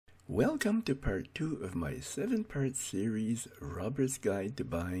Welcome to part 2 of my 7-part series, Robert's Guide to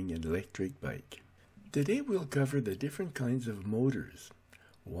Buying an Electric Bike. Today we'll cover the different kinds of motors,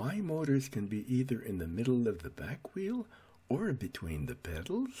 why motors can be either in the middle of the back wheel, or between the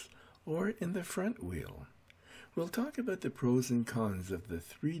pedals, or in the front wheel. We'll talk about the pros and cons of the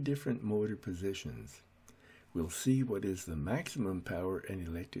 3 different motor positions. We'll see what is the maximum power an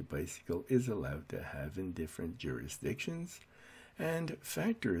electric bicycle is allowed to have in different jurisdictions, and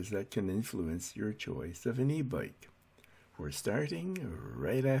factors that can influence your choice of an e-bike. We're starting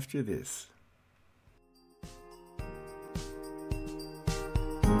right after this.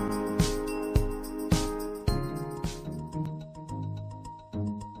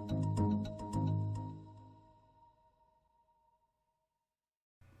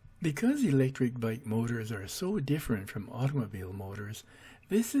 Because electric bike motors are so different from automobile motors,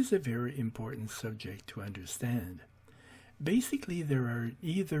 this is a very important subject to understand. Basically, there are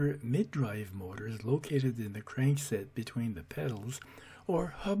either mid-drive motors located in the crankset between the pedals,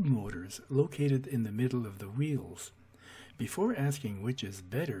 or hub motors located in the middle of the wheels. Before asking which is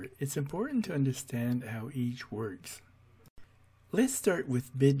better, it's important to understand how each works. Let's start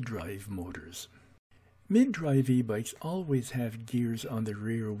with mid-drive motors. Mid-drive e-bikes always have gears on the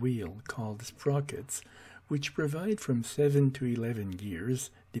rear wheel called sprockets, which provide from 7 to 11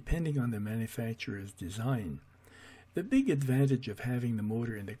 gears, depending on the manufacturer's design. The big advantage of having the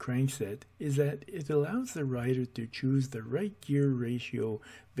motor in the crankset is that it allows the rider to choose the right gear ratio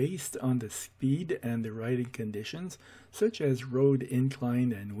based on the speed and the riding conditions, such as road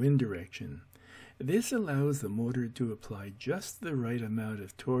incline and wind direction. This allows the motor to apply just the right amount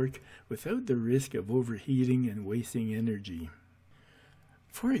of torque without the risk of overheating and wasting energy.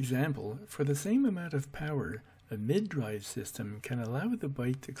 For example, for the same amount of power, a mid-drive system can allow the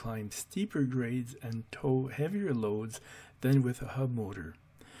bike to climb steeper grades and tow heavier loads than with a hub motor.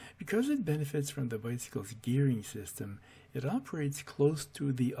 Because it benefits from the bicycle's gearing system, it operates close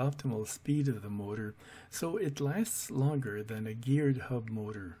to the optimal speed of the motor, so it lasts longer than a geared hub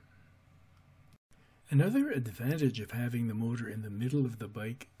motor. Another advantage of having the motor in the middle of the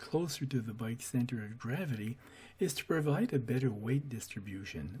bike, closer to the bike's center of gravity, is to provide a better weight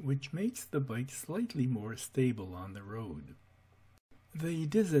distribution, which makes the bike slightly more stable on the road. The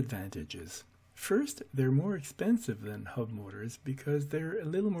disadvantages. First, they're more expensive than hub motors because they're a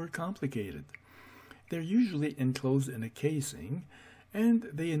little more complicated. They're usually enclosed in a casing, and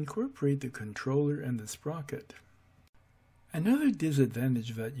they incorporate the controller and the sprocket. Another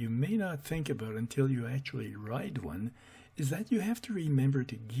disadvantage that you may not think about until you actually ride one is that you have to remember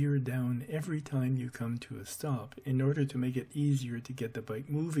to gear down every time you come to a stop in order to make it easier to get the bike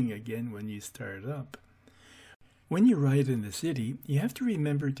moving again when you start up. When you ride in the city, you have to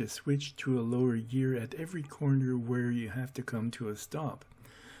remember to switch to a lower gear at every corner where you have to come to a stop.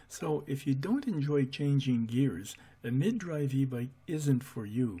 So if you don't enjoy changing gears, a mid-drive e-bike isn't for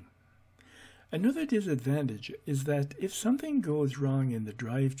you. Another disadvantage is that if something goes wrong in the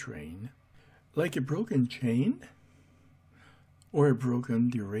drivetrain, like a broken chain, or a broken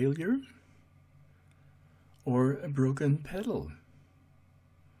derailleur, or a broken pedal,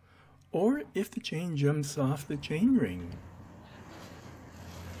 or if the chain jumps off the chain ring,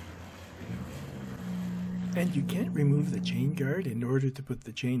 and you can't remove the chain guard in order to put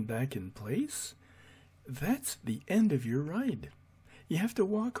the chain back in place, that's the end of your ride. You have to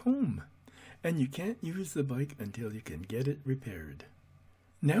walk home. And you can't use the bike until you can get it repaired.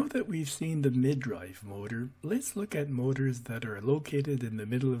 Now that we've seen the mid-drive motor, let's look at motors that are located in the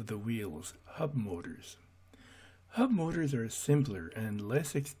middle of the wheels, hub motors. Hub motors are simpler and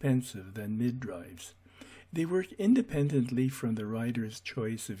less expensive than mid-drives. They work independently from the rider's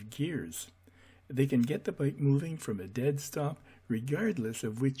choice of gears. They can get the bike moving from a dead stop regardless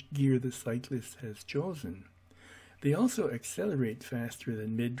of which gear the cyclist has chosen. They also accelerate faster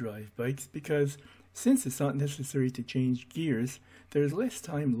than mid-drive bikes because, since it's not necessary to change gears, there's less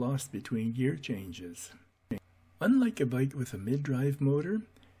time lost between gear changes. Unlike a bike with a mid-drive motor,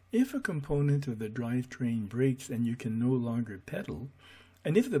 if a component of the drivetrain breaks and you can no longer pedal,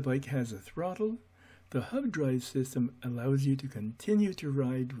 and if the bike has a throttle, the hub drive system allows you to continue to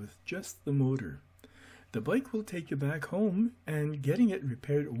ride with just the motor. The bike will take you back home, and getting it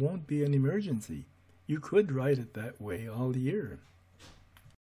repaired won't be an emergency. You could ride it that way all year.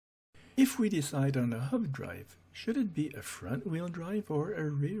 If we decide on a hub drive, should it be a front-wheel drive or a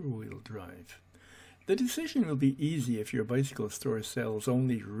rear-wheel drive? The decision will be easy if your bicycle store sells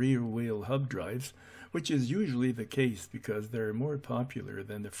only rear-wheel hub drives, which is usually the case because they're more popular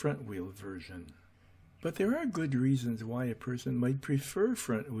than the front-wheel version. But there are good reasons why a person might prefer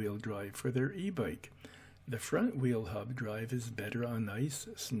front-wheel drive for their e-bike. The front wheel hub drive is better on ice,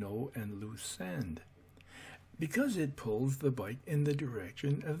 snow, and loose sand, because it pulls the bike in the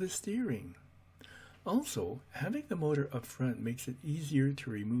direction of the steering. Also, having the motor up front makes it easier to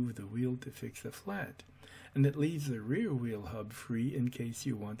remove the wheel to fix a flat, and it leaves the rear wheel hub free in case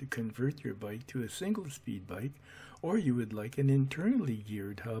you want to convert your bike to a single-speed bike, or you would like an internally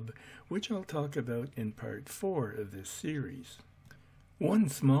geared hub, which I'll talk about in part 4 of this series. One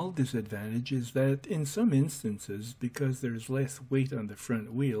small disadvantage is that in some instances, because there's less weight on the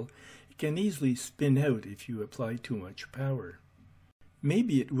front wheel, it can easily spin out if you apply too much power.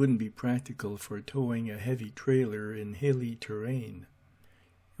 Maybe it wouldn't be practical for towing a heavy trailer in hilly terrain.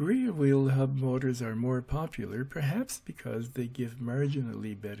 Rear wheel hub motors are more popular, perhaps because they give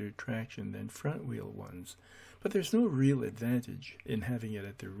marginally better traction than front wheel ones, but there's no real advantage in having it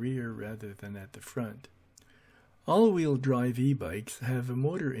at the rear rather than at the front. All-wheel drive e-bikes have a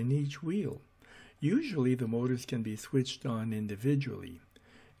motor in each wheel. Usually the motors can be switched on individually.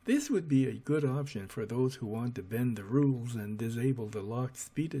 This would be a good option for those who want to bend the rules and disable the lock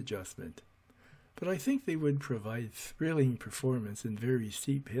speed adjustment. But I think they would provide thrilling performance in very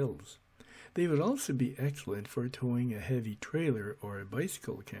steep hills. They would also be excellent for towing a heavy trailer or a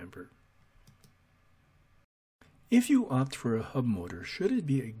bicycle camper. If you opt for a hub motor, should it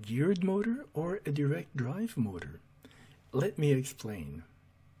be a geared motor or a direct drive motor? Let me explain.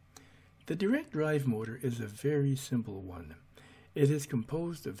 The direct drive motor is a very simple one. It is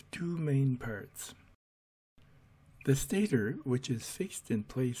composed of two main parts: the stator, which is fixed in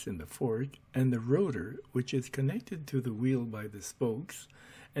place in the fork, and the rotor, which is connected to the wheel by the spokes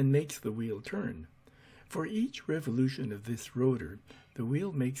and makes the wheel turn. For each revolution of this rotor, the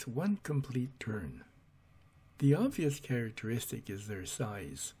wheel makes one complete turn. The obvious characteristic is their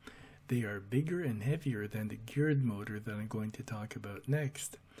size. They are bigger and heavier than the geared motor that I'm going to talk about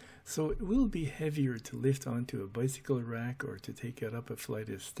next, so it will be heavier to lift onto a bicycle rack or to take it up a flight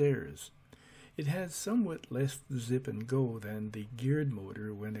of stairs. It has somewhat less zip and go than the geared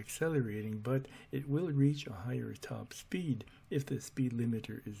motor when accelerating, but it will reach a higher top speed if the speed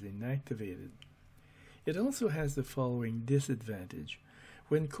limiter is inactivated. It also has the following disadvantage.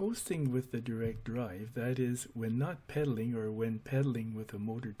 When coasting with the direct drive, that is, when not pedaling or when pedaling with the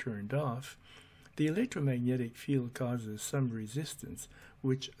motor turned off, the electromagnetic field causes some resistance,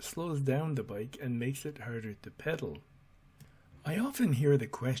 which slows down the bike and makes it harder to pedal. I often hear the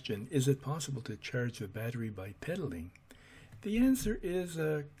question, is it possible to charge the battery by pedaling? The answer is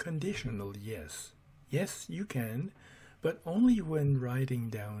a conditional yes. Yes, you can, but only when riding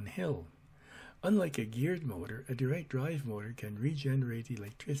downhill. Unlike a geared motor, a direct drive motor can regenerate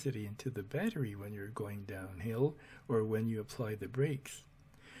electricity into the battery when you're going downhill or when you apply the brakes.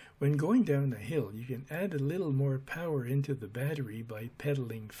 When going down a hill, you can add a little more power into the battery by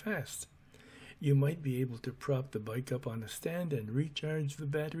pedaling fast. You might be able to prop the bike up on a stand and recharge the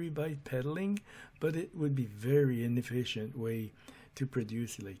battery by pedaling, but it would be a very inefficient way to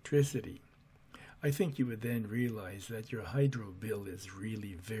produce electricity. I think you would then realize that your hydro bill is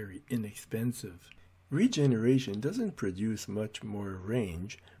really very inexpensive. Regeneration doesn't produce much more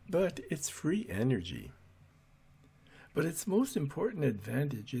range, but it's free energy. But its most important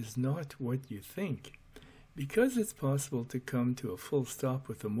advantage is not what you think. Because it's possible to come to a full stop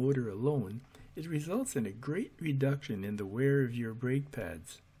with the motor alone, it results in a great reduction in the wear of your brake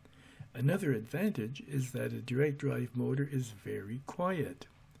pads. Another advantage is that a direct drive motor is very quiet.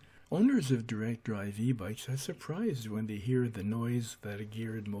 Owners of direct drive e-bikes are surprised when they hear the noise that a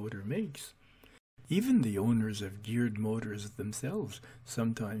geared motor makes. Even the owners of geared motors themselves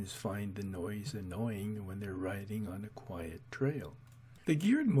sometimes find the noise annoying when they're riding on a quiet trail. The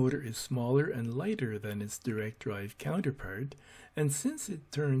geared motor is smaller and lighter than its direct drive counterpart, and since it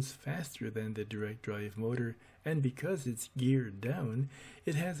turns faster than the direct drive motor, and because it's geared down,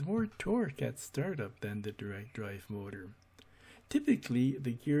 it has more torque at startup than the direct drive motor. Typically,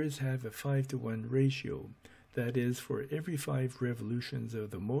 the gears have a 5-to-1 ratio. That is, for every 5 revolutions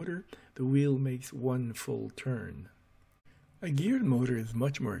of the motor, the wheel makes one full turn. A geared motor is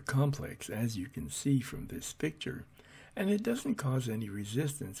much more complex, as you can see from this picture, and it doesn't cause any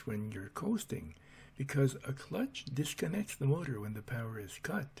resistance when you're coasting, because a clutch disconnects the motor when the power is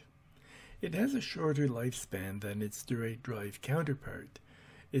cut. It has a shorter lifespan than its direct drive counterpart.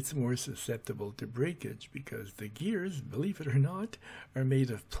 It's more susceptible to breakage because the gears, believe it or not, are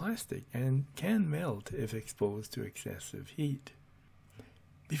made of plastic and can melt if exposed to excessive heat.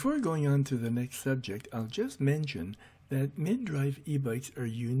 Before going on to the next subject, I'll just mention that mid-drive e-bikes are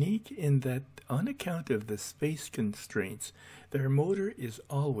unique in that, on account of the space constraints, their motor is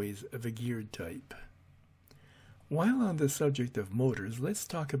always of a geared type. While on the subject of motors, let's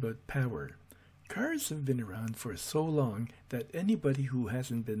talk about power. Cars have been around for so long that anybody who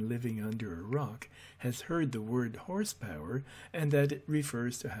hasn't been living under a rock has heard the word horsepower and that it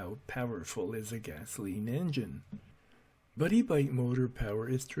refers to how powerful is a gasoline engine. But e-bike motor power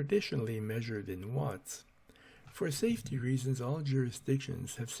is traditionally measured in watts. For safety reasons, all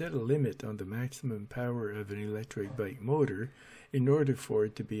jurisdictions have set a limit on the maximum power of an electric bike motor in order for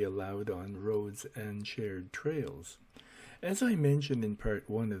it to be allowed on roads and shared trails. As I mentioned in part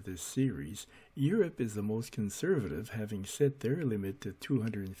 1 of this series, Europe is the most conservative, having set their limit to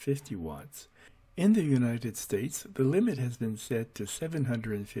 250 watts. In the United States, the limit has been set to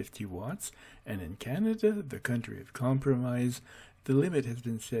 750 watts, and in Canada, the country of compromise, the limit has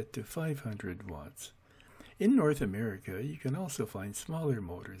been set to 500 watts. In North America, you can also find smaller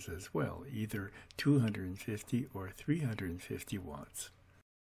motors as well, either 250 or 350 watts.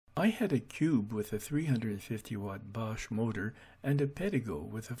 I had a Cube with a 350 watt Bosch motor and a Pedigo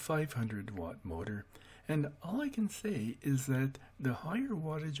with a 500 watt motor, and all I can say is that the higher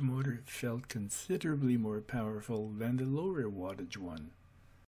wattage motor felt considerably more powerful than the lower wattage one.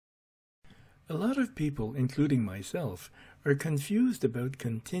 A lot of people, including myself, are confused about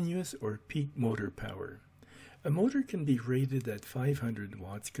continuous or peak motor power. A motor can be rated at 500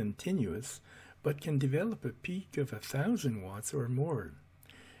 watts continuous, but can develop a peak of 1,000 watts or more.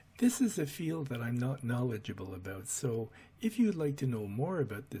 This is a field that I'm not knowledgeable about, so if you'd like to know more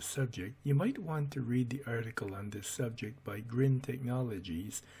about this subject, you might want to read the article on this subject by Grin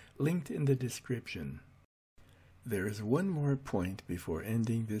Technologies, linked in the description. There is one more point before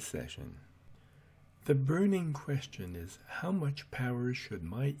ending this session. The burning question is, how much power should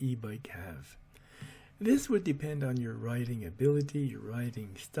my e-bike have? This would depend on your riding ability, your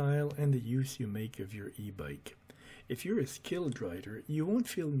riding style, and the use you make of your e-bike. If you're a skilled rider, you won't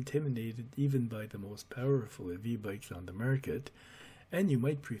feel intimidated even by the most powerful of e-bikes on the market, and you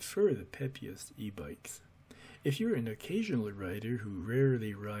might prefer the peppiest e-bikes. If you're an occasional rider who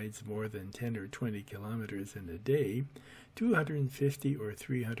rarely rides more than 10 or 20 kilometers in a day, 250 or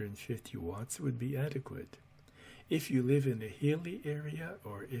 350 watts would be adequate. If you live in a hilly area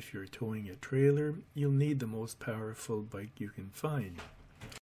or if you're towing a trailer, you'll need the most powerful bike you can find.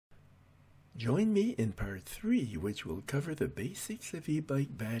 Join me in part 3, which will cover the basics of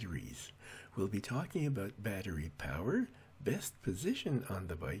e-bike batteries. We'll be talking about battery power, best position on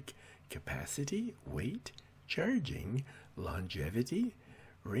the bike, capacity, weight, charging, longevity,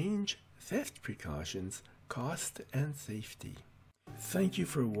 range, theft precautions, cost, and safety. Thank you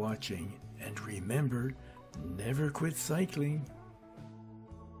for watching, and remember, never quit cycling.